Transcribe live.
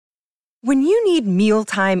When you need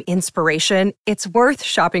mealtime inspiration, it's worth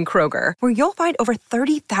shopping Kroger, where you'll find over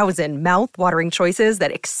 30,000 mouth-watering choices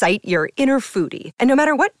that excite your inner foodie. And no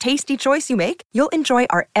matter what tasty choice you make, you'll enjoy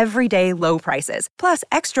our everyday low prices, plus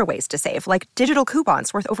extra ways to save, like digital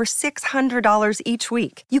coupons worth over $600 each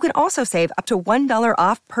week. You can also save up to $1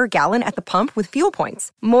 off per gallon at the pump with fuel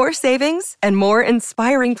points. More savings and more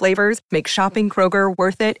inspiring flavors make shopping Kroger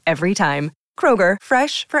worth it every time. Kroger,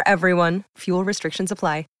 fresh for everyone. Fuel restrictions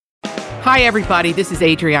apply. Hi, everybody. This is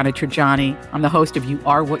Adriana Trajani. I'm the host of You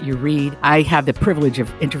Are What You Read. I have the privilege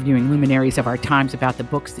of interviewing luminaries of our times about the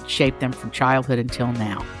books that shaped them from childhood until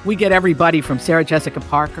now. We get everybody from Sarah Jessica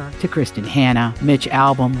Parker to Kristen Hanna, Mitch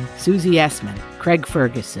Albom, Susie Essman, Craig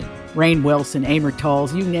Ferguson, Rainn Wilson, Amor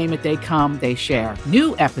Tolls, you name it, they come, they share.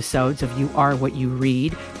 New episodes of You Are What You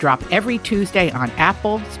Read drop every Tuesday on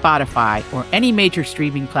Apple, Spotify, or any major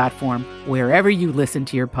streaming platform wherever you listen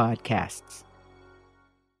to your podcasts.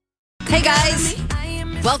 Hey guys,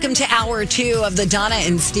 welcome to hour 2 of the Donna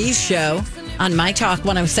and Steve show on My Talk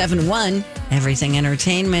 107.1, Everything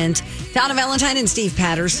Entertainment. Donna Valentine and Steve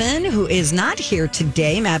Patterson, who is not here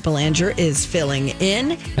today. Matt Belanger is filling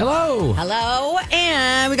in. Hello. Hello.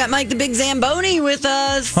 And we got Mike the Big Zamboni with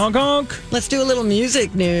us. Honk honk. Let's do a little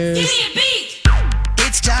music news. Give me a beat.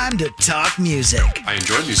 It's time to talk music. I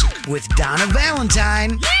enjoy music. With Donna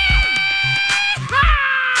Valentine.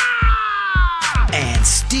 And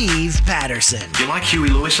Steve Patterson. You like Huey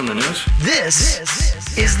Lewis on the news? This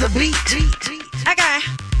is The Beat. Okay.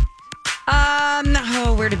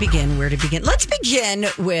 Where to begin? Let's begin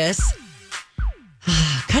with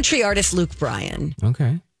country artist Luke Bryan.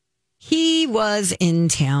 Okay. He was in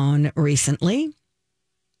town recently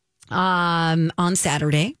on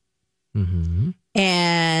Saturday. Mm-hmm.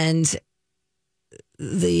 And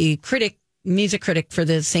the music critic for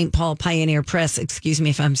the St. Paul Pioneer Press, excuse me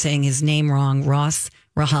if I'm saying his name wrong, Ross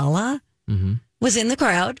Rahala, was in the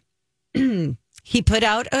crowd. He put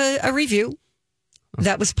out a review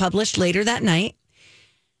that was published later that night.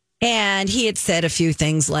 And he had said a few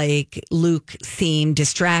things like Luke seemed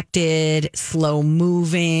distracted, slow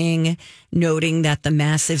moving, noting that the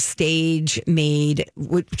massive stage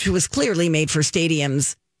which was clearly made for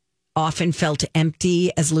stadiums, often felt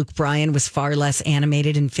empty, as Luke Bryan was far less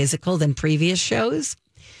animated and physical than previous shows.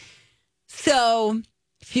 So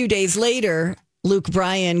a few days later, Luke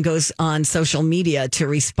Bryan goes on social media to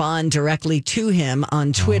respond directly to him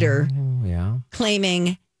on Twitter,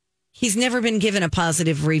 claiming he's never been given a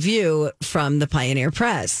positive review from the Pioneer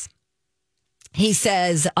Press. He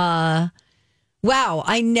says, wow,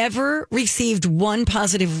 I never received one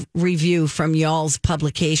positive review from y'all's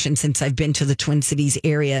publication since I've been to the Twin Cities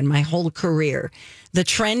area in my whole career. The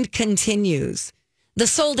trend continues. The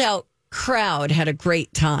sold out crowd had a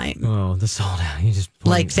great time. Oh, the sold out. You just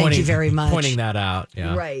thank you very much. Pointing that out.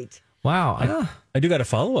 Yeah. Right. Wow. I do got a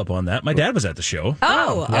follow-up on that. My dad was at the show.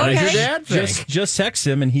 Oh, What okay. does your dad think? Just text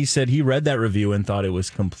him, and he said he read that review and thought it was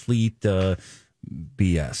complete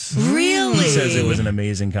BS. Really? He says it was an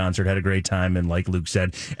amazing concert, had a great time, and like Luke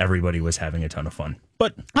said, everybody was having a ton of fun.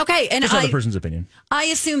 But okay, and that's another person's opinion. I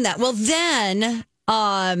assume that. Well, then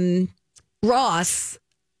Ross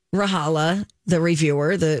Rahala, the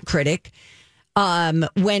reviewer, the critic,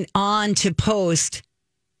 went on to post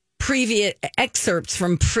previous excerpts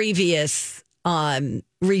from previous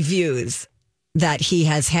reviews that he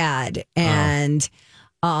has had, and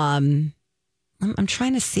I'm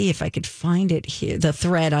trying to see if I could find it here. The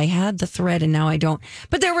thread, I had the thread and now I don't.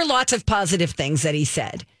 But there were lots of positive things that he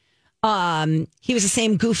said. He was the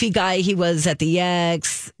same goofy guy he was at the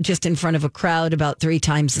X, just in front of a crowd about 3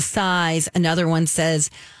 times the size. Another one says,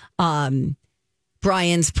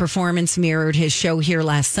 Bryan's performance mirrored his show here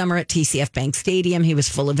last summer at TCF Bank Stadium. He was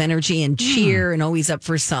full of energy and cheer and always up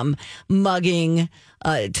for some mugging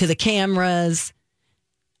to the cameras.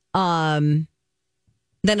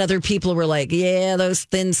 Then other people were like, yeah, those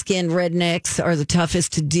thin-skinned rednecks are the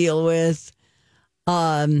toughest to deal with.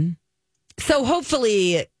 So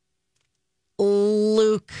hopefully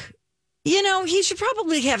Luke, he should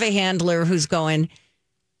probably have a handler who's going,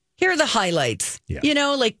 here are the highlights,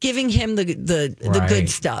 like giving him the good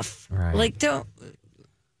stuff. Right. Like, don't,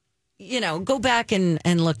 go back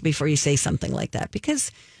and look before you say something like that,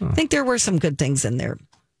 because I think there were some good things in there.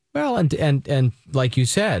 Well, and like you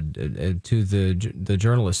said, to the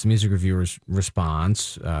journalist, the music reviewer's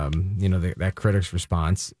response, that critic's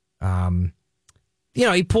response,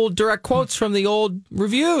 he pulled direct quotes from the old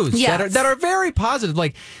reviews that are very positive,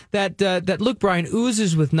 like that Luke Bryan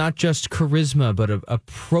oozes with not just charisma but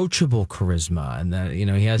approachable charisma, and that he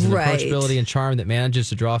has an approachability and charm that manages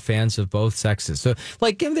to draw fans of both sexes. So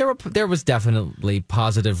like there was definitely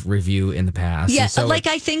positive review in the past. Yeah, so like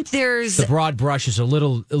I think there's the broad brush is a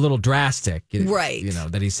little drastic, right?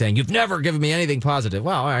 That he's saying you've never given me anything positive.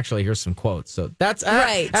 Well, actually, here's some quotes. So that's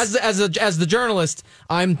right. As the journalist,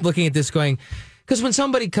 I'm looking at this going. Because when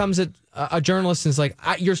somebody comes at a journalist and is like,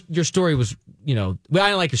 your story was, I don't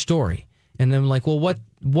like your story. And I'm like, well,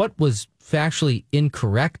 what was factually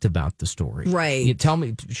incorrect about the story? Right. You tell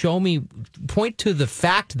me, show me, point to the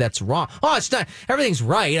fact that's wrong. Oh, it's not, everything's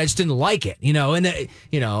right. I just didn't like it,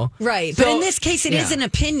 Right. So, but in this case, it is an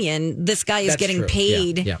opinion. This guy is getting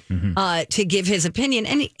paid to give his opinion.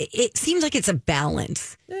 And it seems like it's a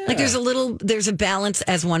balance. Yeah. Like there's a balance,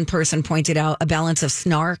 as one person pointed out, a balance of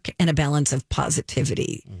snark and a balance of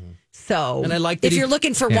positivity. Mm-hmm. So, and I like that if you're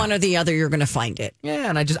looking for one or the other, you're going to find it. Yeah,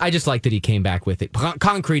 and I just like that he came back with it.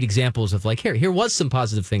 Concrete examples of like, here was some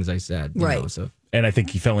positive things I said. Right. So. And I think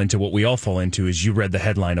he fell into what we all fall into is you read the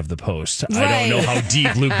headline of the Post. Right. I don't know how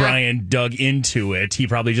deep Luke Bryan dug into it. He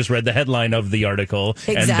probably just read the headline of the article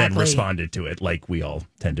and then responded to it like we all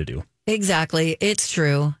tend to do. Exactly. It's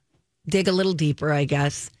true. Dig a little deeper, I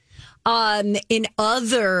guess. In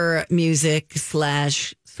other music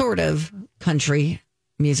 / sort of country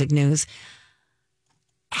music news,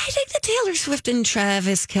 I think the Taylor Swift and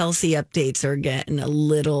Travis Kelce updates are getting a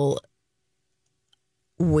little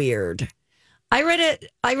weird. I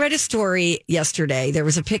read a story yesterday. There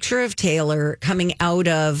was a picture of Taylor coming out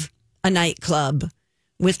of a nightclub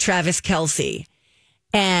with Travis Kelce,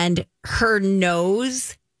 and her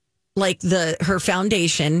nose, like her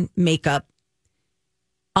foundation makeup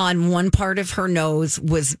on one part of her nose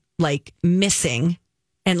was like missing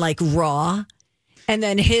and like raw. And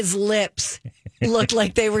then his lips looked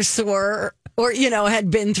like they were sore or, had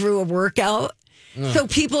been through a workout. So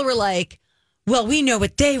people were like, well, we know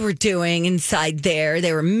what they were doing inside there.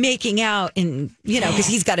 They were making out and, because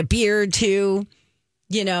he's got a beard too,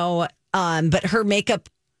 but her makeup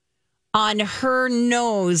on her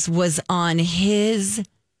nose was on his,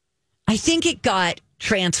 I think it got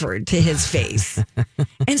transferred to his face.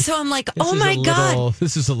 And so I'm like, oh my God.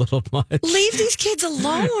 This is a little much. Leave these kids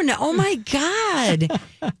alone. Oh my God.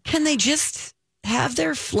 Can they just have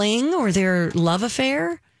their fling or their love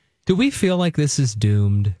affair? Do we feel like this is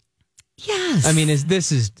doomed? Yes. I mean, is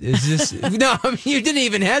this no, I mean, you didn't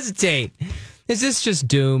even hesitate. Is this just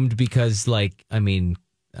doomed because I don't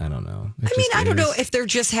know. I don't know if they're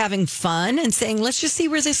just having fun and saying, let's just see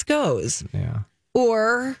where this goes. Yeah.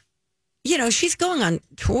 Or she's going on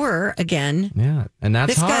tour again. Yeah, and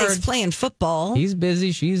that's this hard. Guy's playing football. He's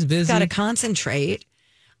busy. She's busy. Got to concentrate.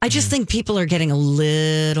 I just think people are getting a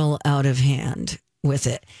little out of hand with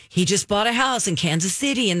it. He just bought a house in Kansas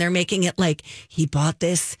City, and they're making it like he bought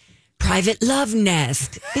this private love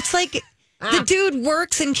nest. It's like the dude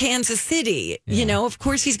works in Kansas City. Yeah. Of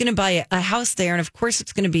course he's going to buy a house there, and of course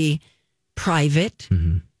it's going to be private.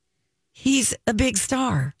 Mm-hmm. He's a big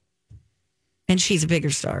star, and she's a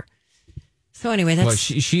bigger star. So anyway, that's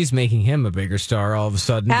she's making him a bigger star all of a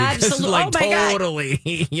sudden. Absolutely, because, totally.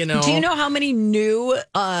 Do you know how many new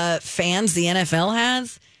fans the NFL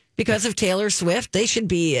has because of Taylor Swift? They should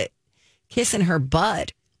be kissing her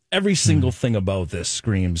butt. Every single thing about this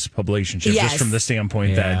screams publicationship, just from the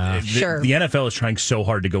standpoint that the NFL is trying so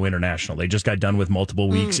hard to go international. They just got done with multiple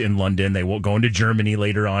weeks in London. They will go into Germany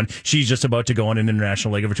later on. She's just about to go on an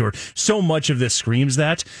international leg of a tour. So much of this screams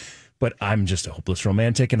that. But I'm just a hopeless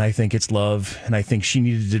romantic, and I think it's love, and I think she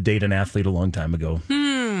needed to date an athlete a long time ago.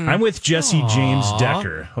 I'm with Jesse James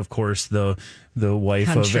Decker, of course, the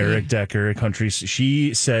wife of Eric Decker, country.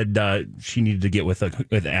 She said she needed to get with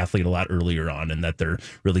an athlete a lot earlier on, and that they're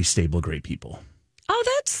really stable, great people. Oh,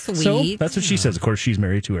 that's sweet. So that's what she says. Of course, she's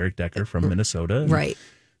married to Eric Decker from Minnesota, right?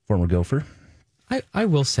 Former Gopher. I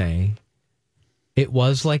will say, it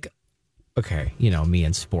was like, okay, me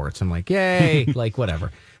in sports. I'm like, yay, like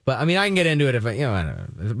whatever. But I mean, I can get into it if I don't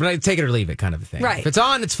know, but I take it or leave it kind of a thing. Right. If it's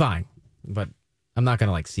on, it's fine. But I'm not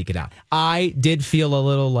going to seek it out. I did feel a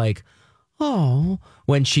little like, oh,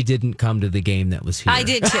 when she didn't come to the game that was here. I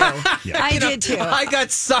did too. I did too. I got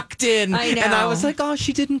sucked in. I know. And I was like, oh,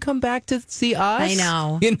 she didn't come back to see us. I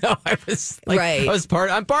know. I was like, right.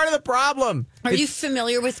 I'm part of the problem. Are you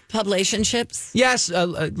familiar with publicationships? Yes.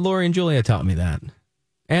 Lori and Julia taught me that.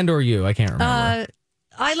 And or you. I can't remember.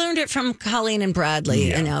 I learned it from Colleen and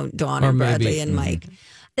Bradley, and now Dawn and Bradley and Mike.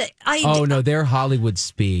 No, they're Hollywood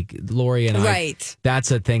speak. Lori and I, right.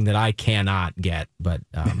 That's a thing that I cannot get, but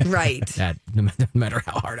right. That no matter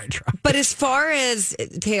how hard I try. But as far as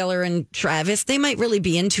Taylor and Travis, they might really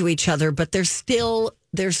be into each other, but they're still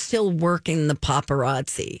working the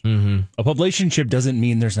paparazzi. Mm-hmm. A publicationship doesn't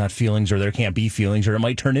mean there's not feelings or there can't be feelings or it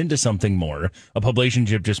might turn into something more. A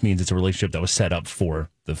publicationship just means it's a relationship that was set up for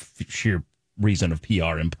the sheer reason of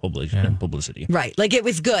PR and publicity. Right. Like it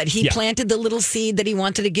was good. He planted the little seed that he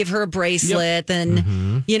wanted to give her a bracelet.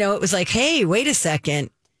 And, it was like, hey, wait a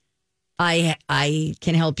second. I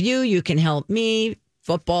can help you. You can help me.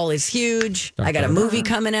 Football is huge. I got a movie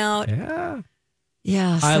coming out. Yeah.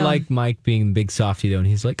 Yeah. I like Mike being the big softy, though. And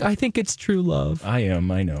he's like, I think it's true love. I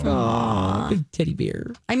know. Aww, big teddy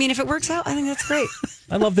bear. I mean, if it works out, I think that's great.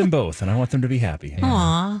 I love them both, and I want them to be happy. Yeah.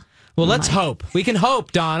 Aww. Well, let's hope. We can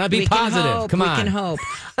hope, Donna. Be positive. Come on. We can hope.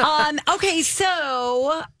 Okay,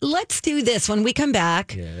 so let's do this. When we come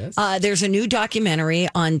back, there's a new documentary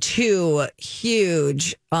on two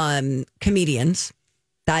huge comedians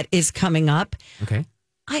that is coming up. Okay.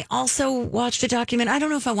 I also watched a documentary. I don't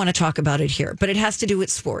know if I want to talk about it here, but it has to do with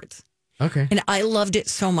sports. Okay. And I loved it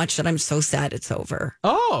so much that I'm so sad it's over.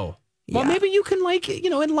 Oh. Well, maybe you can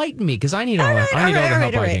enlighten me because I need all the help I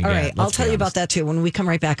can get. All right. I'll tell you about that too when we come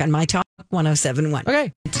right back on My Talk 107.1.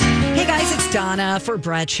 Okay. Hey guys, it's Donna for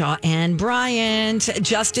Bradshaw and Bryant.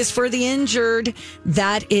 Justice for the injured.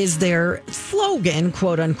 That is their slogan,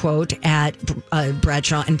 quote unquote, at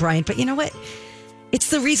Bradshaw and Bryant. But you know what? It's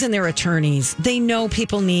the reason they're attorneys. They know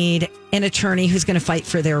people need an attorney who's going to fight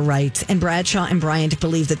for their rights. And Bradshaw and Bryant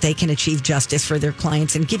believe that they can achieve justice for their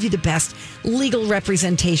clients and give you the best legal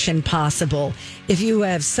representation possible. If you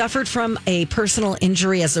have suffered from a personal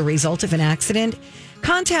injury as a result of an accident,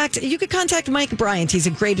 you could contact Mike Bryant. He's a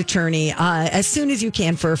great attorney as soon as you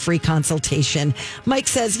can for a free consultation. Mike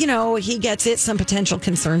says, he gets it. Some potential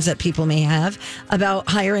concerns that people may have about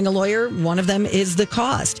hiring a lawyer. One of them is the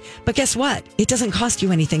cost. But guess what? It doesn't cost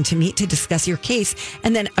you anything to meet to discuss your case.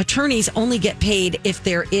 And then attorneys only get paid if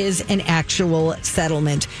there is an actual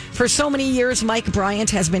settlement. For so many years, Mike Bryant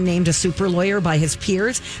has been named a super lawyer by his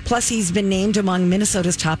peers. Plus, he's been named among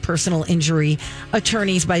Minnesota's top personal injury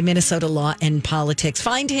attorneys by Minnesota Law and Politics.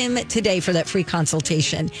 Find him today for that free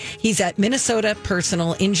consultation. He's at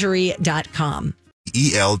minnesotapersonalinjury.com.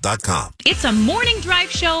 EL.com. It's a morning drive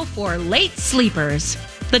show for late sleepers.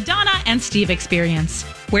 The Donna and Steve Experience.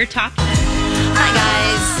 We're talking. Hi,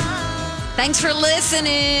 guys. Thanks for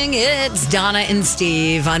listening. It's Donna and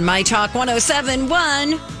Steve on My Talk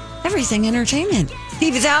 107.1. Everything Entertainment.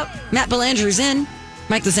 Steve is out. Matt Belanger's in.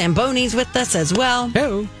 Mike the Zamboni's with us as well.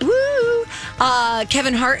 Hello. Woo!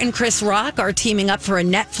 Kevin Hart and Chris Rock are teaming up for a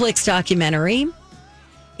Netflix documentary.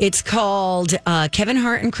 It's called Kevin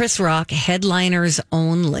Hart and Chris Rock, Headliners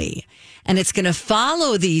Only. And it's going to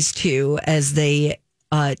follow these two as they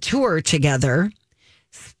tour together,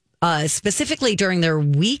 specifically during their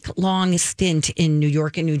week-long stint in New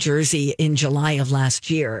York and New Jersey in July of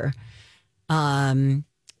last year. So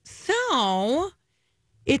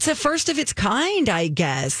it's a first of its kind, I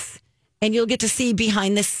guess. And you'll get to see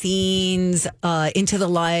behind the scenes into the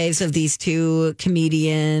lives of these two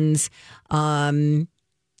comedians.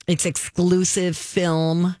 It's exclusive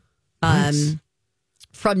film from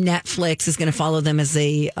Netflix is going to follow them as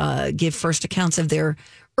they give first accounts of their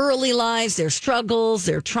early lives, their struggles,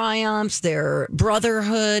 their triumphs, their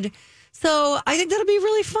brotherhood. So I think that'll be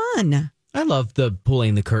really fun. I love the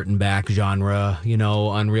pulling the curtain back genre,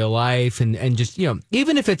 on real life and just,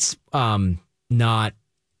 even if it's not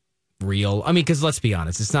real. I mean, because let's be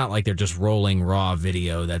honest, it's not like they're just rolling raw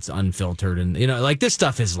video that's unfiltered and, this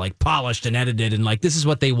stuff is like polished and edited and like this is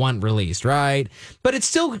what they want released, right? But it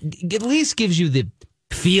still at least gives you the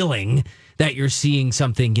feeling that you're seeing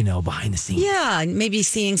something, behind the scenes. Yeah, maybe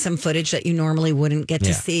seeing some footage that you normally wouldn't get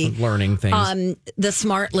to see. Learning things. The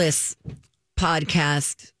Smartless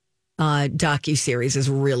podcast docuseries is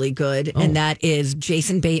really good. And that is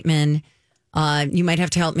Jason Bateman. You might have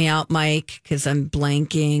to help me out, Mike, because I'm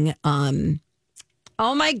blanking. Oh,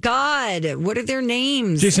 my God. What are their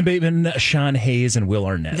names? Jason Bateman, Sean Hayes, and Will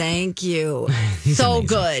Arnett. Thank you. So amazing.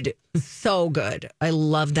 Good. So good. I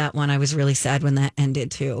love that one. I was really sad when that ended,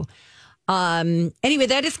 too. Anyway,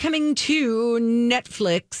 that is coming to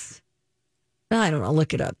Netflix. I don't know.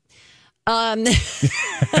 Look it up.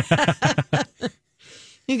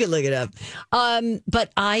 You could look it up.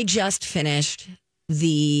 But I just finished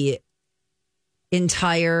the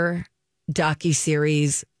entire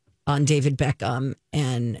docuseries on David Beckham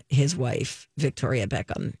and his wife, Victoria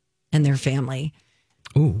Beckham, and their family.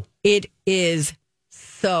 Ooh. It is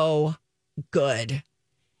so good.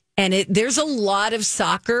 And there's a lot of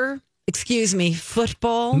soccer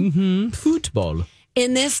football. Football.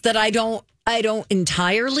 In this that I don't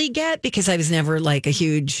entirely get because I was never like a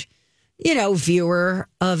huge, viewer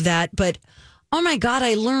of that. But oh my God,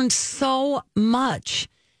 I learned so much.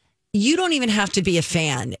 You don't even have to be a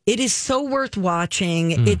fan. It is so worth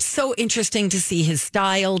watching. It's so interesting to see his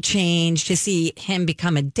style change, to see him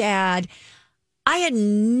become a dad. I had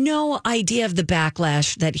no idea of the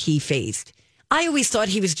backlash that he faced. I always thought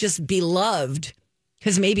he was just beloved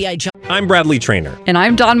because maybe I'm Bradley Trainer. And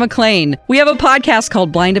I'm Don McClain. We have a podcast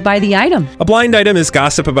called Blinded by the Item. A blind item is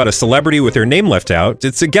gossip about a celebrity with their name left out.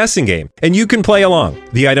 It's a guessing game, and you can play along.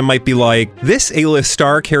 The item might be like, this A-list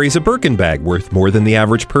star carries a Birkin bag worth more than the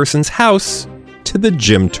average person's house to the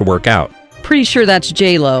gym to work out. Pretty sure that's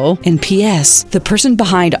J-Lo. And P.S. the person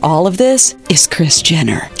behind all of this is Kris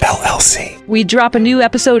Jenner, LLC. We drop a new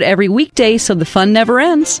episode every weekday so the fun never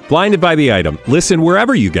ends. Blinded by the Item. Listen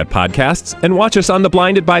wherever you get podcasts and watch us on the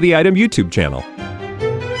Blinded by the Item YouTube channel.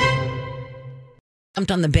 Jumped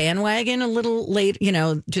on the bandwagon a little late,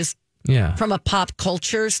 just from a pop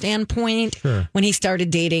culture standpoint. Sure. When he started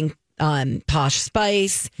dating Posh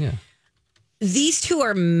Spice. Yeah. These two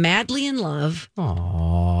are madly in love.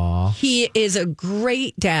 Aww. He is a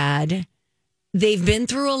great dad. They've been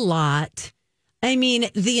through a lot. I mean,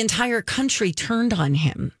 the entire country turned on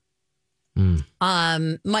him.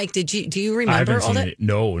 Mike, do you remember all that?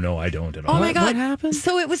 No, I don't at all. Oh my God. What happened?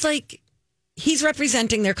 So it was like he's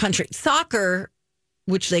representing their country. Soccer,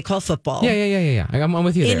 which they call football. Yeah. I'm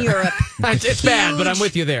with you there. In Europe. It's bad, but I'm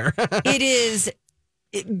with you there. It is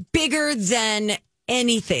bigger than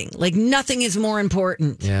anything. Like nothing is more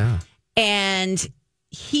important. Yeah. And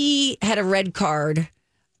he had a red card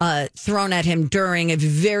thrown at him during a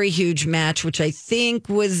very huge match, which I think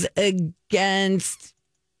was against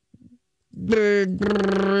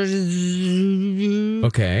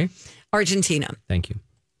Argentina. Thank you.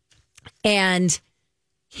 And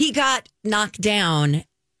he got knocked down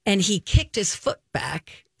and he kicked his foot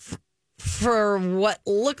back for what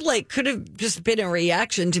looked like could have just been a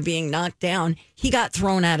reaction to being knocked down. He got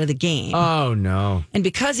thrown out of the game. Oh, no. And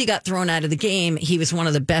because he got thrown out of the game, he was one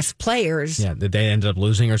of the best players. Yeah, did they end up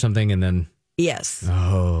losing or something? And then. Yes.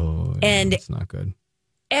 Oh, and that's not good.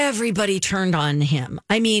 Everybody turned on him.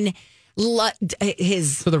 I mean,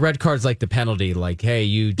 So the red card's like the penalty, like, hey,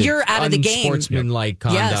 you're out of the game. Unsportsmanlike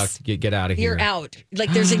conduct, yes. Get out of here. You're out.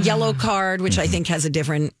 Like there's a yellow card, which I think has a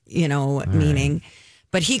different, meaning. Right.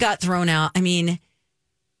 But he got thrown out. I mean,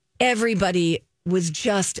 everybody was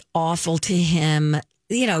just awful to him,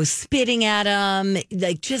 spitting at him,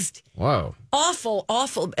 like just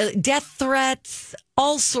awful, death threats,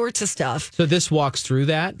 all sorts of stuff. So this walks through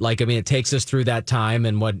that? Like, I mean, it takes us through that time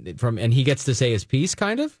and he gets to say his piece,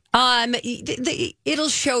 kind of? It'll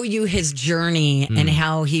show you his journey and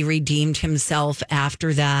how he redeemed himself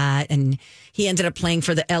after that. And he ended up playing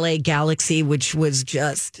for the LA Galaxy, which was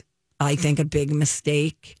just, I think, a big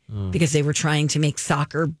mistake because they were trying to make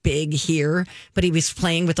soccer big here, but he was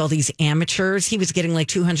playing with all these amateurs. He was getting like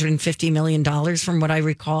 $250 million from what I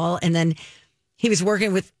recall. And then he was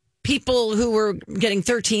working with people who were getting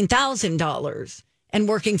 $13,000 and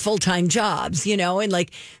working full-time jobs, and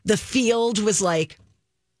like the field was like,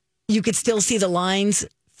 you could still see the lines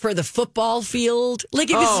for the football field. Like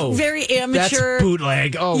it was very amateur. That's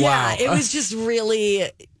bootleg. Oh, wow. Yeah, it was just really...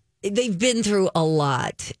 They've been through a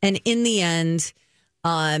lot. And in the end,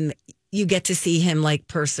 you get to see him like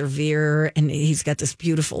persevere. And he's got this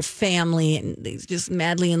beautiful family and he's just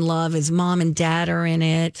madly in love. His mom and dad are in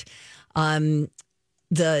it.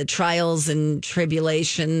 The trials and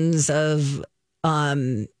tribulations of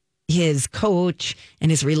his coach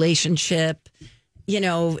and his relationship,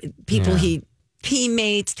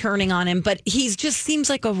 teammates turning on him. But he just seems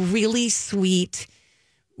like a really sweet,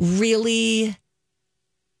 really...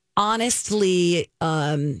 honestly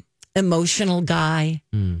emotional guy,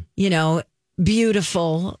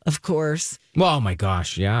 beautiful, of course. Well, oh my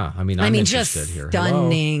gosh, yeah. I mean, just here.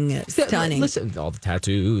 Stunning. Listen, all the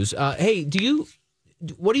tattoos. Hey,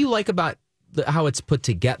 what do you like about how it's put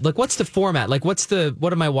together? Like, what's the format? Like, what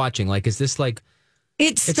am I watching? Like, is this like...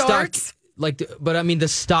 It starts... but I mean, the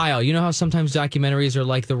style, how sometimes documentaries are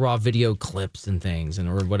like the raw video clips and things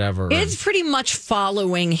or whatever. It's pretty much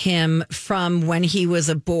following him from when he was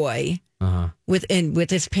a boy with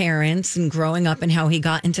his parents and growing up and how he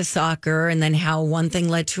got into soccer and then how one thing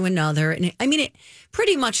led to another. And I mean, it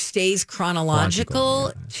pretty much stays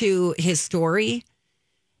chronological to his story,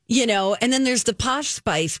 and then there's the Posh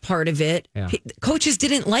Spice part of it. Yeah. Coaches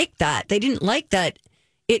didn't like that. They didn't like that.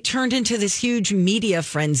 It turned into this huge media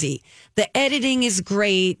frenzy. The editing is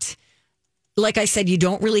great. Like I said, you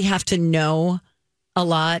don't really have to know a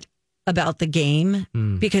lot about the game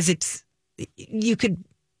because you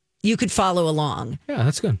could follow along. Yeah,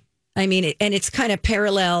 that's good. I mean, and it's kind of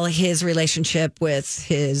parallel his relationship with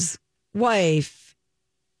his wife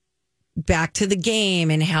back to the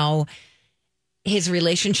game and how his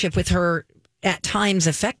relationship with her at times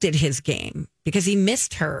affected his game because he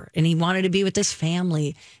missed her and he wanted to be with his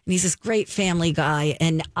family. And he's this great family guy.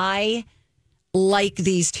 And I like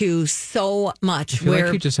these two so much. I feel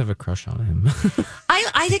like you just have a crush on him.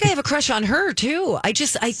 I think I have a crush on her too. I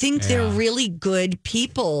think they're really good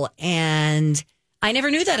people, and I never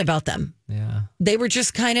knew that about them. Yeah. They were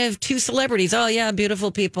just kind of two celebrities. Oh yeah,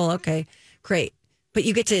 beautiful people. Okay, great. But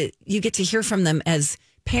you get to hear from them as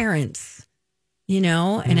parents,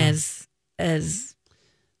 and as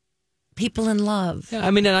people in love. Yeah,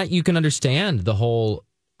 I mean, you can understand the whole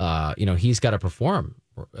he's got to perform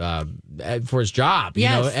for his job,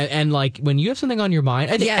 and like when you have something on your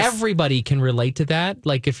mind, I think everybody can relate to that.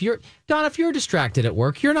 Like if you're distracted at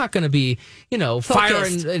work, you're not going to be,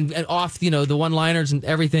 firing and off, the one-liners and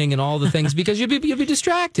everything and all the things because you'll be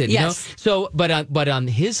distracted, So, but on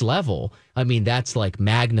his level, I mean, that's like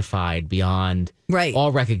magnified beyond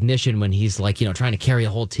all recognition when he's like, trying to carry a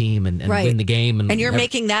whole team and win the game. And you're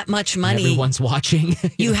making that much money. Everyone's watching.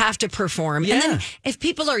 You have to perform. Yeah. And then if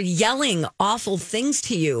people are yelling awful things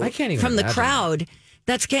to you from the crowd,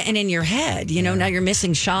 that's getting in your head. Now you're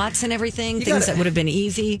missing shots and everything, things that would have been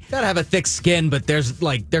easy. You got to have a thick skin, but there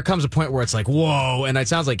comes a point where it's like, whoa. And it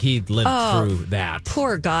sounds like he lived through that.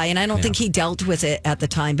 Poor guy. And I don't think he dealt with it at the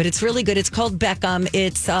time, but it's really good. It's called Beckham.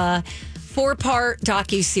 It's 4-part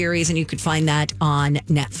docuseries, and you could find that on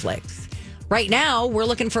Netflix. Right now, we're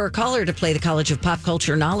looking for a caller to play the College of Pop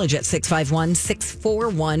Culture Knowledge at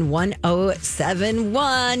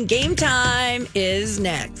 651-641-1071. Game time is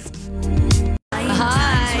next.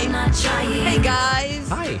 Hi. Hey, guys.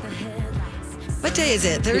 Hi. What day is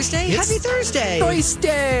it? Thursday? Happy Thursday.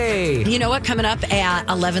 Thursday. You know what? Coming up at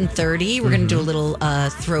 11:30, we're going to do a little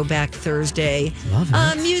Throwback Thursday. Love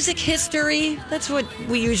it. Music history. That's what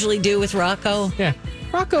we usually do with Rocco. Yeah.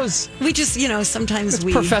 Rocco's... We just, sometimes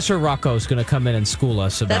Professor Rocco's going to come in and school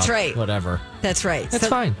us about whatever. That's right. That's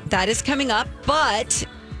fine. That is coming up, but...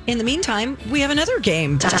 In the meantime, we have another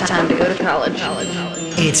game. Time to go to college.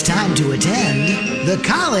 It's time to attend the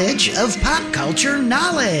College of Pop Culture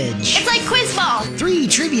Knowledge. It's like quiz ball. 3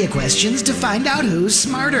 trivia questions to find out who's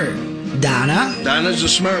smarter. Donna? Donna's a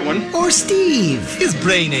smart one. Or Steve? His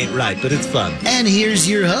brain ain't right, but it's fun. And here's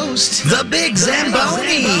your host, the Big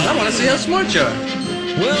Zamboni. I want to see how smart you are.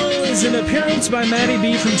 Well, is an appearance by Maddie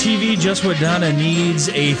B from TV just what Donna needs?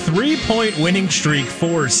 A 3-point winning streak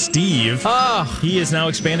for Steve. He has now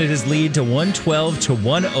expanded his lead to 112 to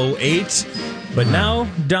 108. But now,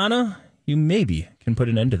 Donna, you maybe can put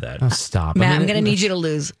an end to that. Oh, stop. Matt, I'm going to need you to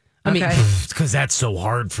lose. Okay. I mean, because that's so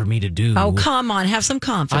hard for me to do. Oh, come on. Have some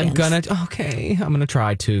confidence. I'm going to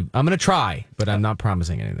try, but I'm not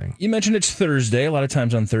promising anything. You mentioned it's Thursday. A lot of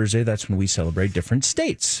times on Thursday, that's when we celebrate different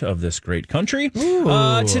states of this great country.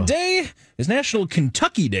 Today is National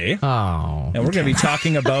Kentucky Day. Oh. And we're going to be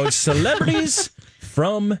talking about celebrities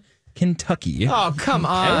from Kentucky. Oh, come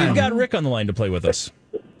on. And we've got Rick on the line to play with us.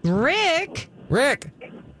 Rick.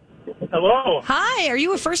 Hello. Hi. Are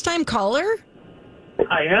you a first-time caller?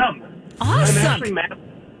 I am. Awesome.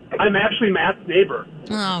 I'm actually Matt's neighbor.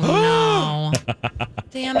 Oh, no.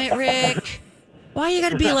 Damn it, Rick. Why you got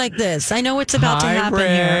to be like this? I know it's about to happen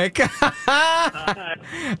Rick. here.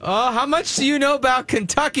 Oh, how much do you know about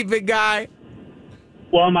Kentucky, big guy?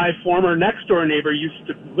 Well, my former next-door neighbor used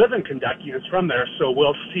to live in Kentucky and is from there, so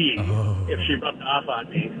we'll see if she rubbed off on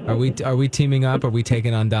me. Are we teaming up? Are we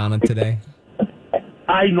taking on Donna today?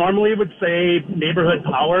 I normally would say neighborhood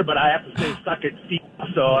power, but I have to say suck it, Steve,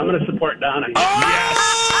 so I'm going to support Donna.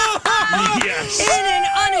 Yes. In an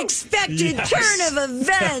unexpected turn of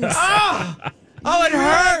events. Oh, it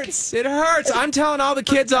hurts. It hurts. I'm telling all the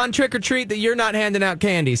kids on Trick or Treat that you're not handing out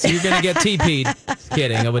candy, so you're going to get TP'd. Just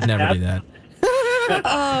kidding. I would never do that.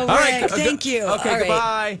 Oh, Rick, thank you. Okay, all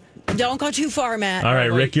goodbye. Don't go too far, Matt. All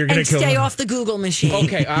right, Rick, you're going to stay off the Google machine.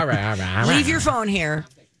 Okay, all right. Leave your phone here.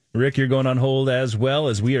 Rick, you're going on hold as well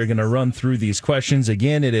as we are going to run through these questions.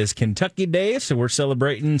 Again, it is Kentucky Day, so we're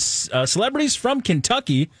celebrating celebrities from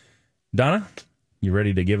Kentucky. Donna, you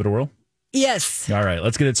ready to give it a whirl? Yes. All right,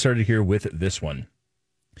 let's get it started here with this one.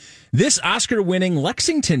 This Oscar-winning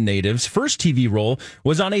Lexington native's first TV role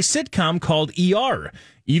was on a sitcom called ER,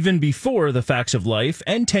 even before The Facts of Life,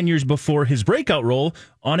 and 10 years before his breakout role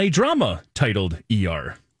on a drama titled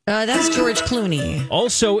ER. That's George Clooney.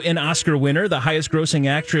 Also an Oscar winner, the highest-grossing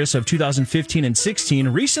actress of 2015 and 16,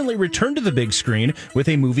 recently returned to the big screen with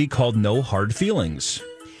a movie called No Hard Feelings.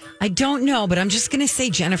 I don't know, but I'm just going to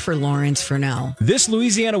say Jennifer Lawrence for now. This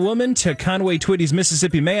Louisiana woman to Conway Twitty's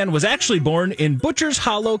Mississippi Man was actually born in Butcher's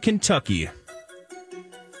Hollow, Kentucky.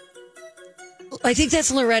 I think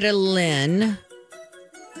that's Loretta Lynn.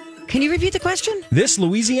 Can you repeat the question? This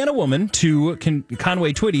Louisiana woman to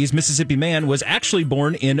Conway Twitty's Mississippi Man was actually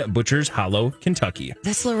born in Butcher's Hollow, Kentucky.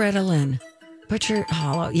 That's Loretta Lynn. Butcher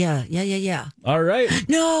Hollow. Yeah. All right.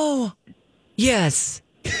 No. Yes.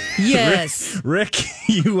 Yes. Rick,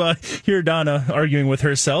 you hear Donna arguing with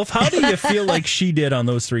herself. How do you feel like she did on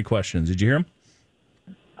those 3 questions? Did you hear them?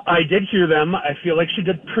 I did hear them. I feel like she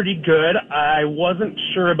did pretty good. I wasn't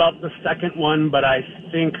sure about the second one, but I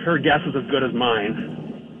think her guess is as good as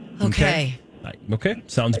mine. Okay.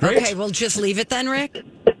 Sounds great. Okay, we'll just leave it then, Rick?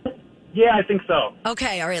 Yeah, I think so.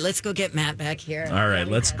 Okay, all right, let's go get Matt back here. All right,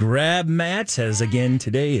 let's grab Matt, as again,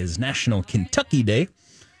 today is National Kentucky Day.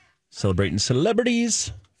 Celebrating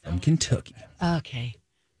celebrities from Kentucky. Okay.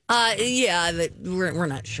 Yeah, but we're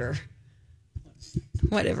not sure.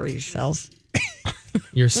 Whatever yourselves.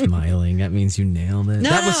 You're smiling. That means you nailed it. No,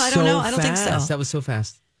 I don't know. I don't think so. That was so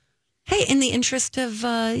fast. Hey, in the interest of,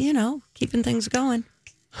 keeping things going.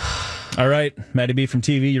 All right, Matty B from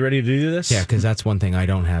TV, you ready to do this? Yeah, because that's one thing I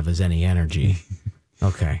don't have is any energy.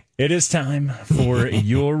 Okay. It is time for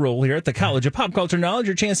your role here at the College of Pop Culture Knowledge.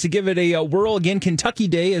 Your chance to give it a whirl. Again, Kentucky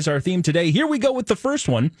Day is our theme today. Here we go with the first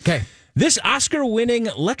one. Okay. This Oscar-winning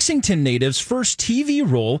Lexington native's first TV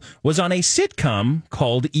role was on a sitcom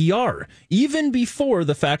called ER, even before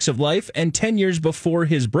The Facts of Life and 10 years before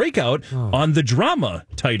his breakout on the drama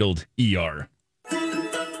titled ER.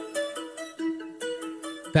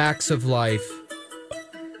 Facts of Life.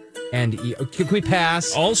 And can we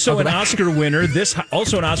pass? Also an Oscar winner. This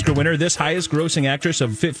highest grossing actress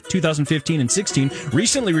of 2015 and 16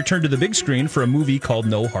 recently returned to the big screen for a movie called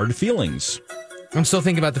No Hard Feelings. I'm still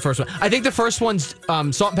thinking about the first one. I think the first one's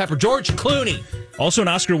Salt and Pepper. George Clooney. Also an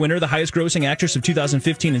Oscar winner, the highest grossing actress of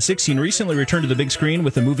 2015 and 16 recently returned to the big screen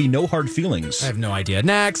with the movie No Hard Feelings. I have no idea.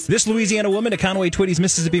 Next. This Louisiana woman to Conway Twitty's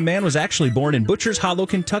Mississippi Man was actually born in Butcher's Hollow,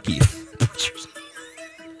 Kentucky.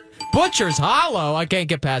 Butcher's Hollow? I can't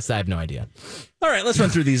get past that. I have no idea. All right, let's run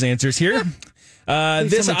through these answers here. George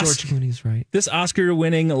Clooney's right. This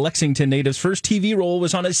Oscar-winning Lexington native's first TV role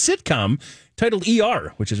was on a sitcom titled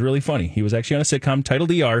ER, which is really funny. He was actually on a sitcom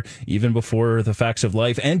titled ER even before The Facts of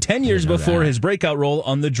Life and 10 years before his breakout role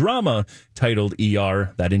on the drama titled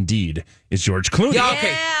ER. That indeed is George Clooney. Yeah,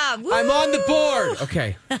 okay. I'm on the board.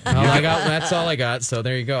 Okay. That's all I got. So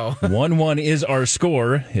there you go. 1-1 is our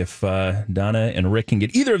score. If Donna and Rick can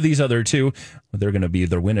get either of these other two, they're going to be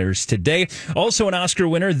the winners today. Also an Oscar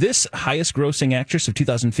winner, this highest grossing actress of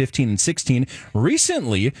 2015 and 16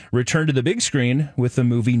 recently returned to the big screen with the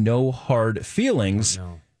movie No Hard Feelings. Oh,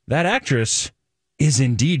 no. That actress is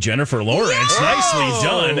indeed Jennifer Lawrence. Yeah! Nicely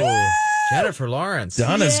done. Jennifer Lawrence.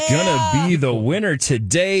 Donna's gonna be the winner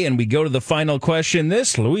today, and we go to the final question.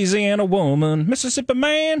 This Louisiana woman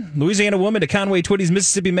to Conway Twitty's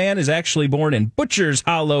Mississippi Man is actually born in Butcher's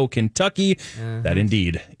Hollow, Kentucky. That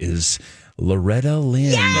indeed is Loretta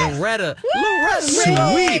Lynn. Yeah! Loretta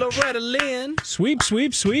Lynn. Sweep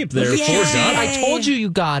there for Donna. I told you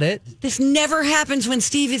got it. This never happens when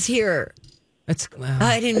Steve is here.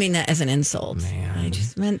 I didn't mean that as an insult. Man. I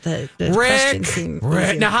just meant that the question seemed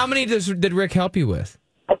Rick. Now, how many did Rick help you with?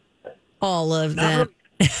 All of them.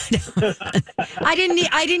 I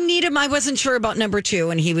didn't need him. I wasn't sure about number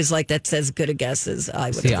 2, and he was like, "That's as good a guess as I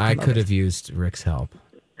would." See, I could have used Rick's help.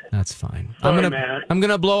 That's fine. I'm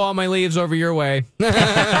gonna blow all my leaves over your way. No,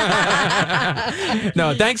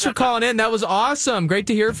 thanks for calling in. That was awesome. Great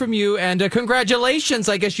to hear from you, and congratulations.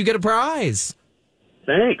 I guess you get a prize.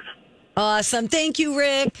 Thanks. Awesome. Thank you,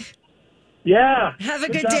 Rick. Yeah. Have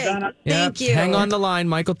a good day. Donna. Thank you. Hang on the line,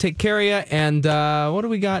 Michael. Take care of you. And what do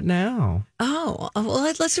we got now? Oh,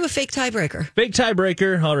 well, let's do a fake tiebreaker. Fake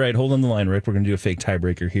tiebreaker. All right, hold on the line, Rick. We're going to do a fake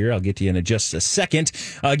tiebreaker here. I'll get to you in just a second.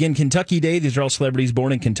 Again, Kentucky Day. These are all celebrities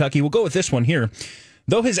born in Kentucky. We'll go with this one here.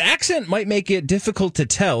 Though his accent might make it difficult to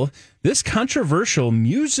tell, this controversial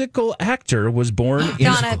musical actor was born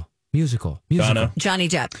in... Musical. Donna. Johnny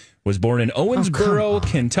Depp. Was born in Owensboro,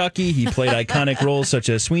 Kentucky. He played iconic roles such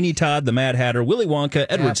as Sweeney Todd, the Mad Hatter, Willy Wonka,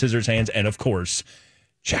 Edward Scissorhands, and, of course,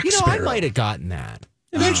 Jack Sparrow. I might have gotten that.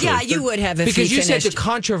 Yeah, you would have if because you finished. said the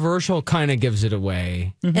controversial kind of gives it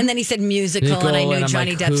away. Mm-hmm. And then he said musical and I knew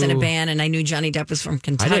Johnny Depp's in a band, and I knew Johnny Depp was from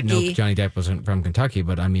Kentucky. I didn't know Johnny Depp wasn't from Kentucky,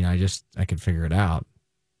 but I mean, I could figure it out.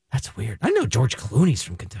 That's weird. I know George Clooney's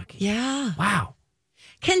from Kentucky. Yeah. Wow.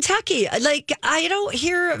 Kentucky, I don't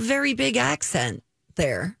hear a very big accent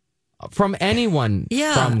there. from anyone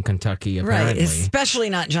from Kentucky, apparently. Right, especially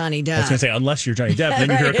not Johnny Depp. I was going to say, unless you're Johnny Depp, then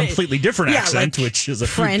you hear a completely different accent, which is a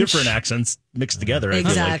few different accents mixed together.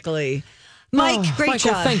 Exactly. Mike, great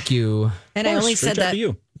Michael, job. Thank you. And I only said that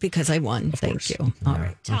because I won. Thank you. All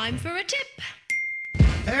right. Time for a tip.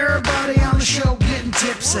 Everybody on the show getting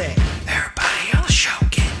tipsy. Everybody on the show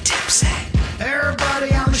getting tipsy.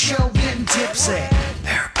 Everybody on the show getting tipsy.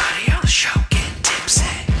 Everybody on the show getting tipsy.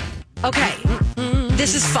 Okay.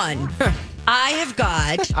 This is fun. I have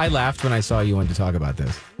got... I laughed when I saw you wanted to talk about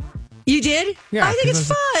this. You did? Yeah. I think it's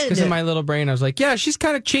fun. Because in my little brain, I was like, yeah, she's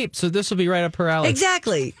kind of cheap, so this will be right up her alley.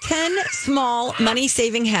 Exactly. 10 small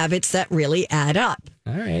money-saving habits that really add up.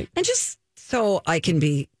 All right. And just so I can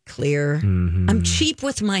be clear, I'm cheap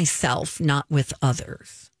with myself, not with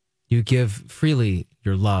others. You give freely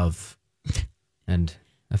your love and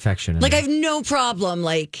affection. Like, I have no problem,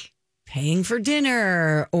 like, paying for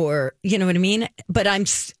dinner or, you know what I mean? But I'm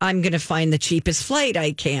going to find the cheapest flight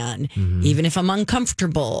I can, even if I'm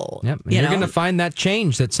uncomfortable. Yep. And you're going to find that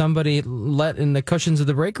change that somebody let in the cushions of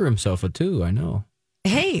the break room sofa, too. I know.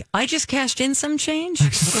 Hey, I just cashed in some change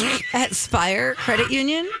at Spire Credit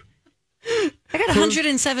Union. I got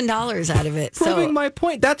 $107 out of it. Proving my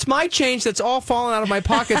point. That's my change that's all falling out of my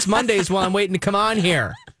pockets Mondays while I'm waiting to come on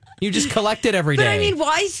here. You just collect it every day. But I mean,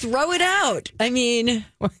 why throw it out? I mean...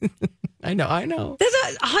 I know.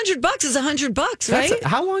 That's $100 is $100, right?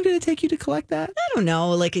 How long did it take you to collect that? I don't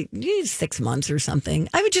know, like 6 months or something.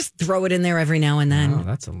 I would just throw it in there every now and then. Oh,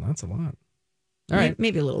 that's a lot. All right.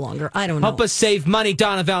 Maybe a little longer. I don't know. Help us save money,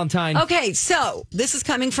 Donna Valentine. Okay, so this is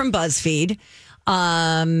coming from BuzzFeed.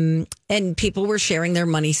 And people were sharing their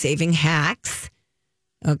money-saving hacks.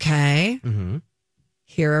 Okay. Mm-hmm.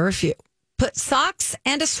 Here are a few. Put socks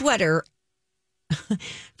and a sweater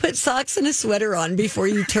on before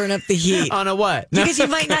you turn up the heat. On a what? Because you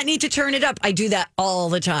might not need to turn it up. I do that all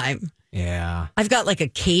the time. Yeah. I've got like a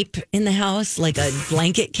cape in the house, like a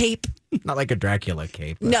blanket cape. Not like a Dracula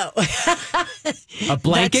cape. No. A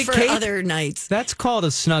blanket That's for cape? other nights. That's called a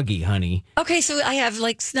Snuggie, honey. Okay, so I have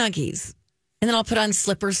like Snuggies. And then I'll put on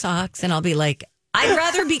slipper socks and I'll be like, I'd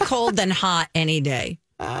rather be cold than hot any day.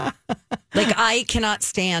 Like, I cannot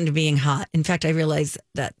stand being hot. In fact, I realized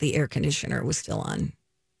that the air conditioner was still on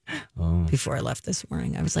before I left this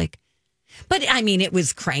morning. I was like, but I mean, it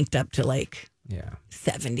was cranked up to like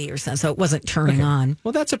 70 or something, so it wasn't turning on.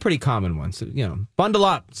 Well, that's a pretty common one. So, bundle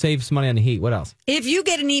up, save some money on the heat. What else? If you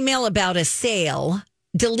get an email about a sale,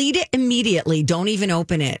 delete it immediately. Don't even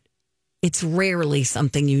open it. It's rarely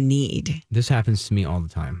something you need. This happens to me all the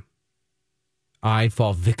time. I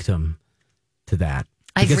fall victim to that.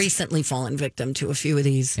 I've recently fallen victim to a few of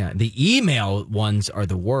these. Yeah, the email ones are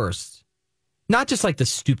the worst. Not just like the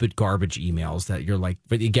stupid garbage emails that you're like,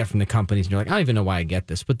 but you get from the companies and you're like, I don't even know why I get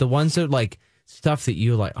this. But the ones that are like stuff that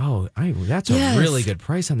you're like, that's a really good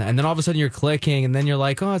price on that. And then all of a sudden you're clicking and then you're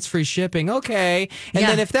like, oh, it's free shipping. Okay. And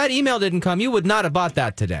then if that email didn't come, you would not have bought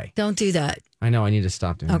that today. Don't do that. I know. I need to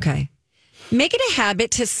stop doing that. Okay. Make it a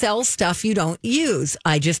habit to sell stuff you don't use.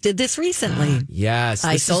 I just did this recently. Yes.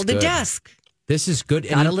 I sold a desk. This is good.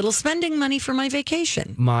 Got a little spending money for my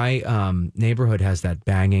vacation. My neighborhood has that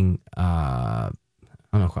banging, I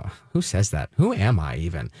don't know, who says that? Who am I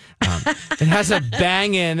even? It has a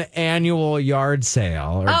banging annual yard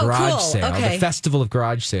sale or garage sale, the Festival of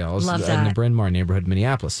Garage Sales in the Bryn Mawr neighborhood,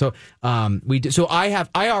 Minneapolis. So we do, so I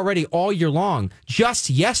already all year long, just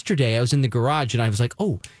yesterday I was in the garage and I was like,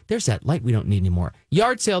 oh, there's that light we don't need anymore.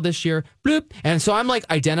 Yard sale this year, bloop. And so I'm like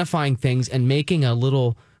identifying things and making a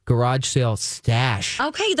little garage sale stash.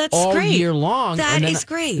 Okay, that's all great. All year long. That is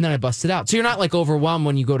great. And then I bust it out. So you're not like overwhelmed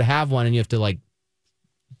when you go to have one and you have to like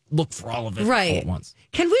look for all of it all at once.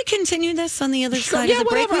 Can we continue this on the other side of the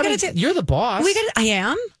break? You're the boss. I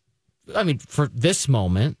am? I mean, for this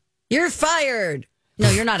moment. You're fired. No,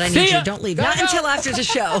 you're not. I need you. Don't leave. Not until after the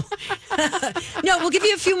show. No, we'll give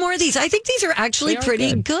you a few more of these. I think these are actually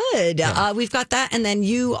pretty good. Yeah. We've got that. And then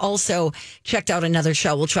you also checked out another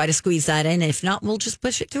show. We'll try to squeeze that in. If not, we'll just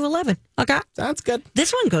push it to 11. Okay. Sounds good.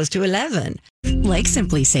 This one goes to 11. Like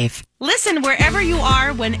Simply Safe. Listen wherever you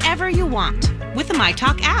are, whenever you want with the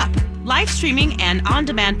MyTalk app. Live streaming and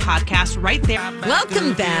on-demand podcasts right there.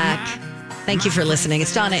 Welcome back. Thank you for listening.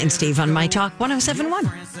 It's Donna and Steve on MyTalk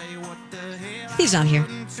 107.1. Steve's not here.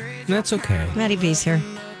 That's okay. Maddie B's here.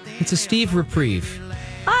 It's a Steve reprieve.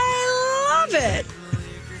 I love it.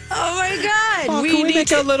 Oh my God. Oh, can we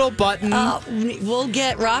make a little button? We'll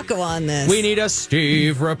get Rocco on this. We need a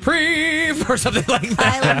Steve reprieve or something like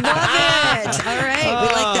that. I love it. All right. We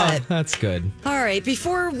like that. That's good. All right.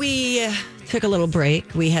 Before we took a little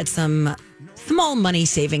break, we had some small money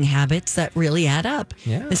saving habits that really add up.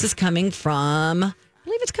 Yeah. This is coming from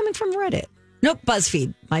believe it's coming from Reddit. Nope,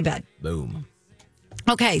 BuzzFeed. My bad. Boom.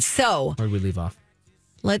 Okay, so. Where did we leave off?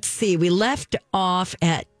 Let's see. We left off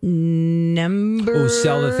at number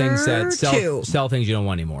sell the things that two. Sell things you don't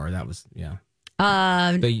want anymore. That was,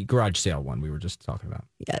 the garage sale one we were just talking about.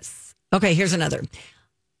 Yes. Okay, here's another.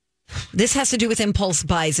 This has to do with impulse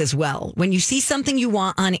buys as well. When you see something you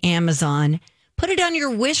want on Amazon, put it on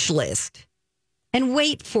your wish list and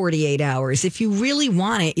wait 48 hours. If you really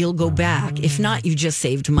want it, you'll go back. If not, you just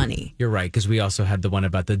saved money. You're right, because we also had the one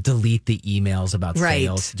about the delete the emails about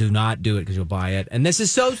sales. Do not do it because you'll buy it. And this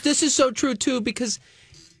is so true too, because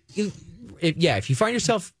if you find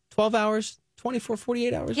yourself 12 hours, 24,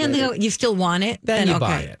 48 hours later, you still want it, then you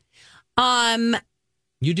buy it.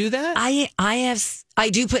 You do that? I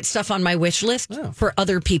do put stuff on my wish list for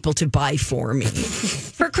other people to buy for me.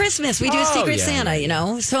 For Christmas, we do a Secret Santa, you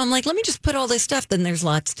know? So I'm like, let me just put all this stuff. Then there's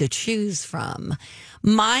lots to choose from.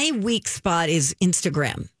 My weak spot is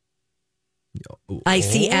Instagram. I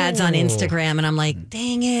see ads on Instagram and I'm like,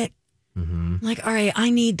 dang it. I'm like, all right,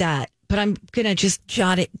 I need that. But I'm going to just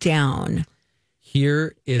jot it down.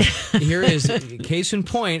 Here is case in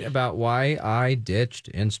point about why I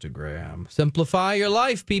ditched Instagram. Simplify your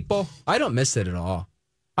life, people. I don't miss it at all.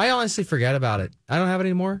 I honestly forget about it. I don't have it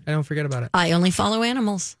anymore. I don't forget about it. I only follow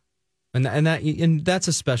animals, and that's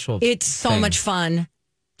a special. It's so much fun.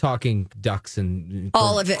 Talking ducks and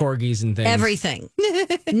all of it, corgis and things. Everything.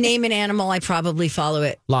 Name an animal, I probably follow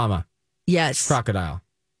it. Llama. Yes. Crocodile.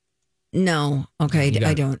 No. Okay,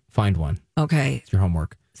 I don't. Find one. Okay. It's your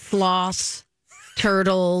homework. Sloths.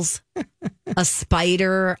 Turtles, a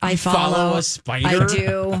spider. I follow a spider. I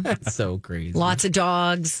do. That's so crazy. Lots of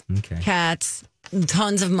dogs, cats,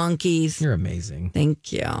 tons of monkeys. You're amazing.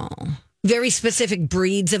 Thank you. Very specific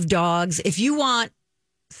breeds of dogs. If you want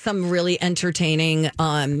some really entertaining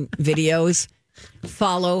videos,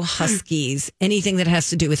 follow huskies. Anything that has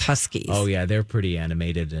to do with huskies. Oh yeah, they're pretty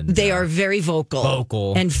animated and they are very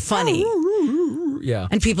vocal and funny. Yeah.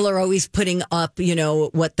 And people are always putting up,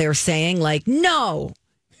 what they're saying, like, no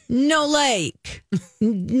lake,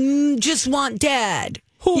 just want dad.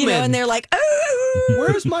 Human. And they're like, oh,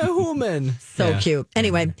 where's my human? So cute.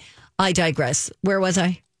 Anyway, I digress. Where was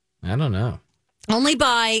I? I don't know. Only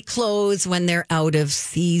buy clothes when they're out of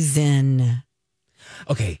season.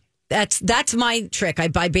 Okay. That's my trick. I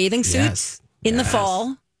buy bathing suits in the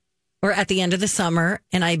fall or at the end of the summer,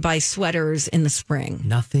 and I buy sweaters in the spring.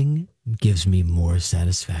 Nothing gives me more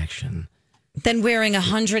satisfaction than wearing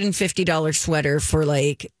 $150 sweater for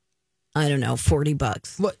 $40.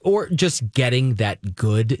 Or just getting that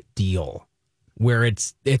good deal where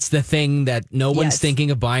it's the thing that no one's thinking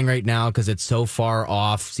of buying right now because it's so far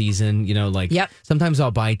off season. Sometimes I'll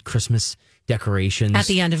buy Christmas decorations at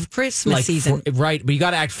the end of Christmas season, right? But you got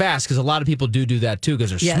to act fast because a lot of people do that too because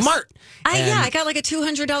they're smart. I got like a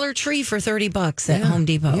 $200 tree for $30 at Home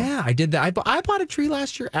Depot. Yeah, I did that. I bought a tree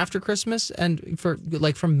last year after Christmas and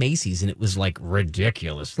from Macy's, and it was like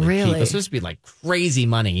ridiculously cheap. It was supposed to be like crazy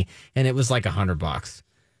money, and it was like $100.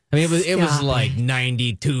 I mean, it was like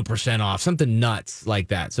 92% off, something nuts like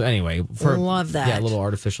that. So anyway, love that. Yeah, little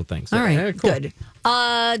artificial things. So, all right, cool. Good.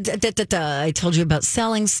 I told you about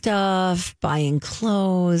selling stuff, buying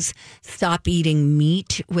clothes, stop eating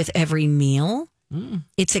meat with every meal.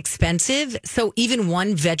 It's expensive, so even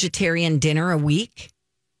one vegetarian dinner a week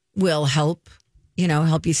will help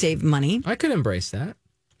you save money. I could embrace that.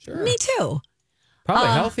 Sure, me too. Probably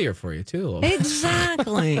healthier for you too.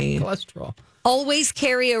 Exactly. Cholesterol. Always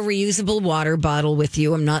carry a reusable water bottle with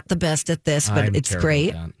you. I'm not the best at this, but it's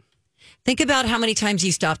great. Think about how many times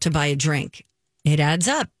you stop to buy a drink. It adds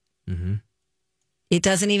up. Mm-hmm. It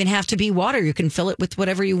doesn't even have to be water. You can fill it with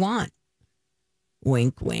whatever you want.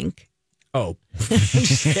 Wink, wink. Oh.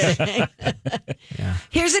 Just kidding. Yeah.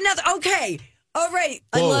 Here's another. Okay. All right.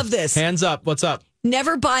 Whoa. I love this. Hands up. What's up?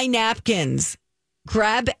 Never buy napkins.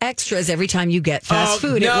 Grab extras every time you get fast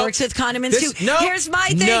food. No. It works with condiments too. No. Here's my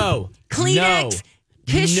thing. No. Kleenex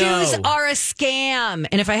tissues are a scam.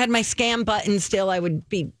 And if I had my scam button still, I would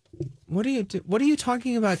be. What are you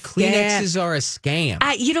talking about? Kleenexes are a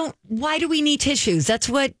scam. Why do we need tissues? That's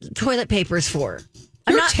what toilet paper is for.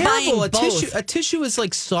 I'm not terrible. buying both. A tissue is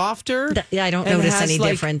like softer. I don't notice any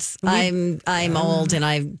difference. I'm old and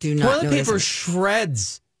I do not. Toilet paper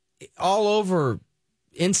shreds all over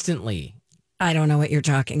instantly. I don't know what you're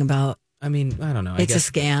talking about. I mean, I don't know. It's a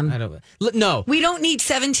scam. I don't. No, we don't need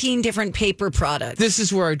 17 different paper products. This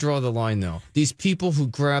is where I draw the line, though. These people who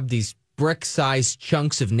grab these brick-sized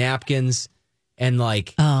chunks of napkins, and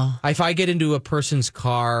if I get into a person's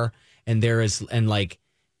car and there's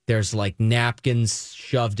napkins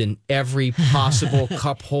shoved in every possible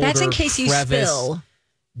cup holder. That's in case you spill.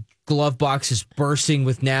 glove box is bursting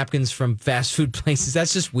with napkins from fast food places.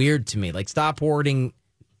 That's just weird to me. Like, stop hoarding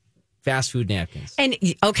fast food napkins. And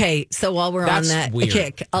okay, so while we're on that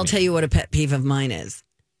kick, I'll tell you what a pet peeve of mine is.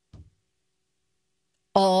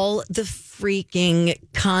 All the freaking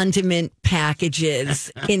condiment packages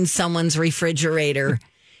in someone's refrigerator.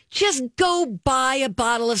 Just go buy a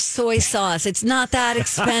bottle of soy sauce. It's not that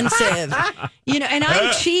expensive. And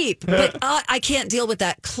I'm cheap, but I can't deal with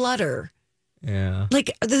that clutter. Yeah.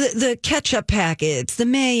 Like the ketchup packets, the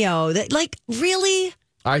mayo, really?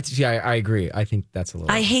 I agree. I think that's a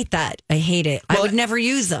little... I hate that. I hate it. Well, I would never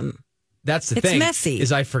use them. That's the thing. It's messy.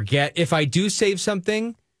 Is I forget. If I do save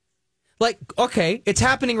something, like, okay, it's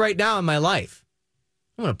happening right now in my life.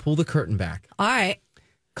 I'm going to pull the curtain back. All right.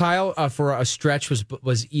 Kyle, for a stretch,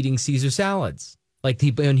 was eating Caesar salads.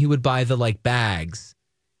 And he would buy the bags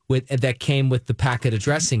that came with the packet of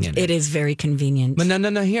dressing in it. It is very convenient. But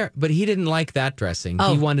no, here. But he didn't like that dressing.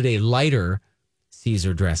 Oh. He wanted a lighter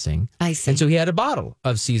Caesar dressing. I see. And so he had a bottle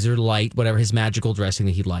of Caesar Light, whatever his magical dressing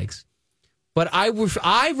that he likes. But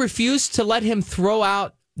I refused to let him throw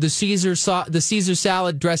out the Caesar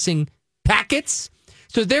salad dressing packets.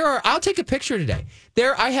 So I'll take a picture today.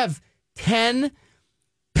 I have 10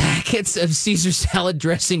 packets of Caesar salad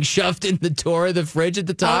dressing shoved in the door of the fridge at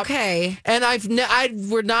the top. Okay. And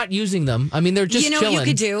we're not using them. I mean, they're just chilling. What you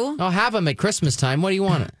could do? I'll have them at Christmas time. What do you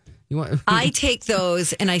want? I take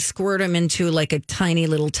those and I squirt them into a tiny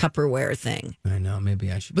little Tupperware thing. I know, maybe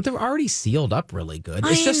I should. But they're already sealed up really good.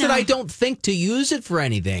 It's just that I don't think to use it for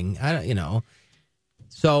anything.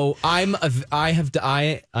 So I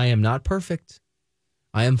am not perfect.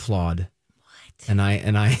 I am flawed. And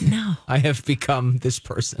I have become this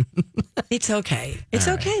person. It's okay. It's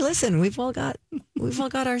okay. Listen, we've all got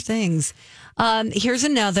our things. Here's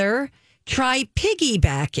another. Try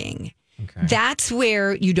piggybacking. Okay. That's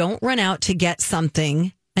where you don't run out to get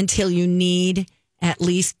something until you need at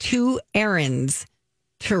least 2 errands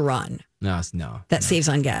to run. No. That saves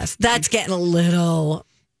on gas. That's getting a little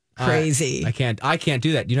crazy. I can't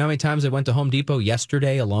do that. You know how many times I went to Home Depot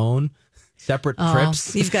yesterday alone? Separate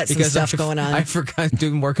trips. You've got some stuff going on. I forgot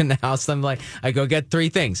doing work in the house. I'm like, I go get 3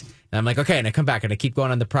 things. And I'm like, okay. And I come back and I keep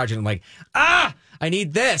going on the project. I'm like, I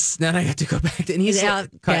need this. Then I have to go back to, and he's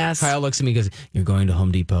Kyle looks at me and goes, you're going to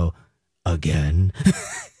Home Depot again?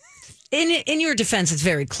 In your defense, it's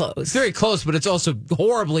very close. It's very close, but it's also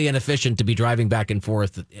horribly inefficient to be driving back and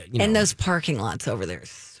forth. And those parking lots over there.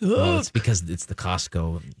 Well, it's because it's the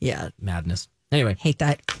Costco madness. Anyway. Hate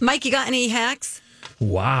that. Mike, you got any hacks?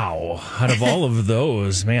 Wow. Out of all of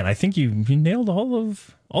those, man, I think you nailed all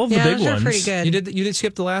of the big those ones. Are pretty good. You did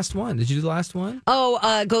skip the last one. Did you do the last one?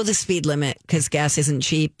 Oh, go the speed limit because gas isn't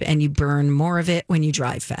cheap and you burn more of it when you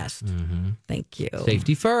drive fast. Mm-hmm. Thank you.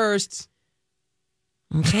 Safety first.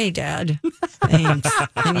 Okay, Dad. Thanks.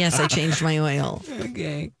 And yes, I changed my oil.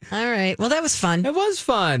 Okay. All right. Well, that was fun. It was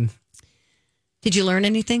fun. Did you learn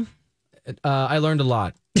anything? I learned a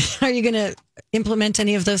lot. Are you going to implement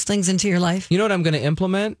any of those things into your life? You know what I'm going to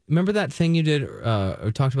implement? Remember that thing you did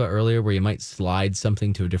or talked about earlier where you might slide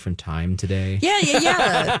something to a different time today?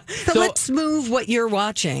 Yeah. So let's move what you're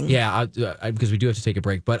watching. Yeah, because we do have to take a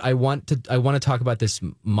break. But I want to talk about this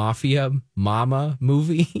Mafia Mama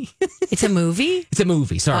movie. It's a movie? It's a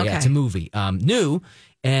movie. Sorry, okay. Yeah, it's a movie. New.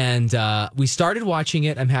 And we started watching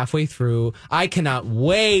it. I'm halfway through. I cannot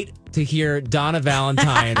wait to hear Donna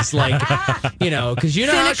Valentine's, because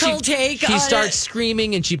how she starts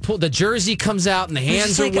screaming and the jersey comes out and the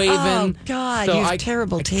hands are waving. Oh, God, you have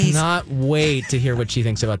terrible taste. I cannot wait to hear what she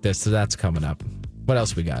thinks about this. So that's coming up. What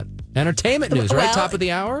else we got? Entertainment news, right? Top of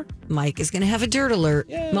the hour. Mike is going to have a dirt alert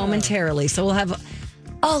momentarily. So we'll have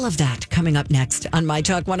all of that coming up next on My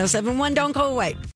Talk 107.1. Don't go away.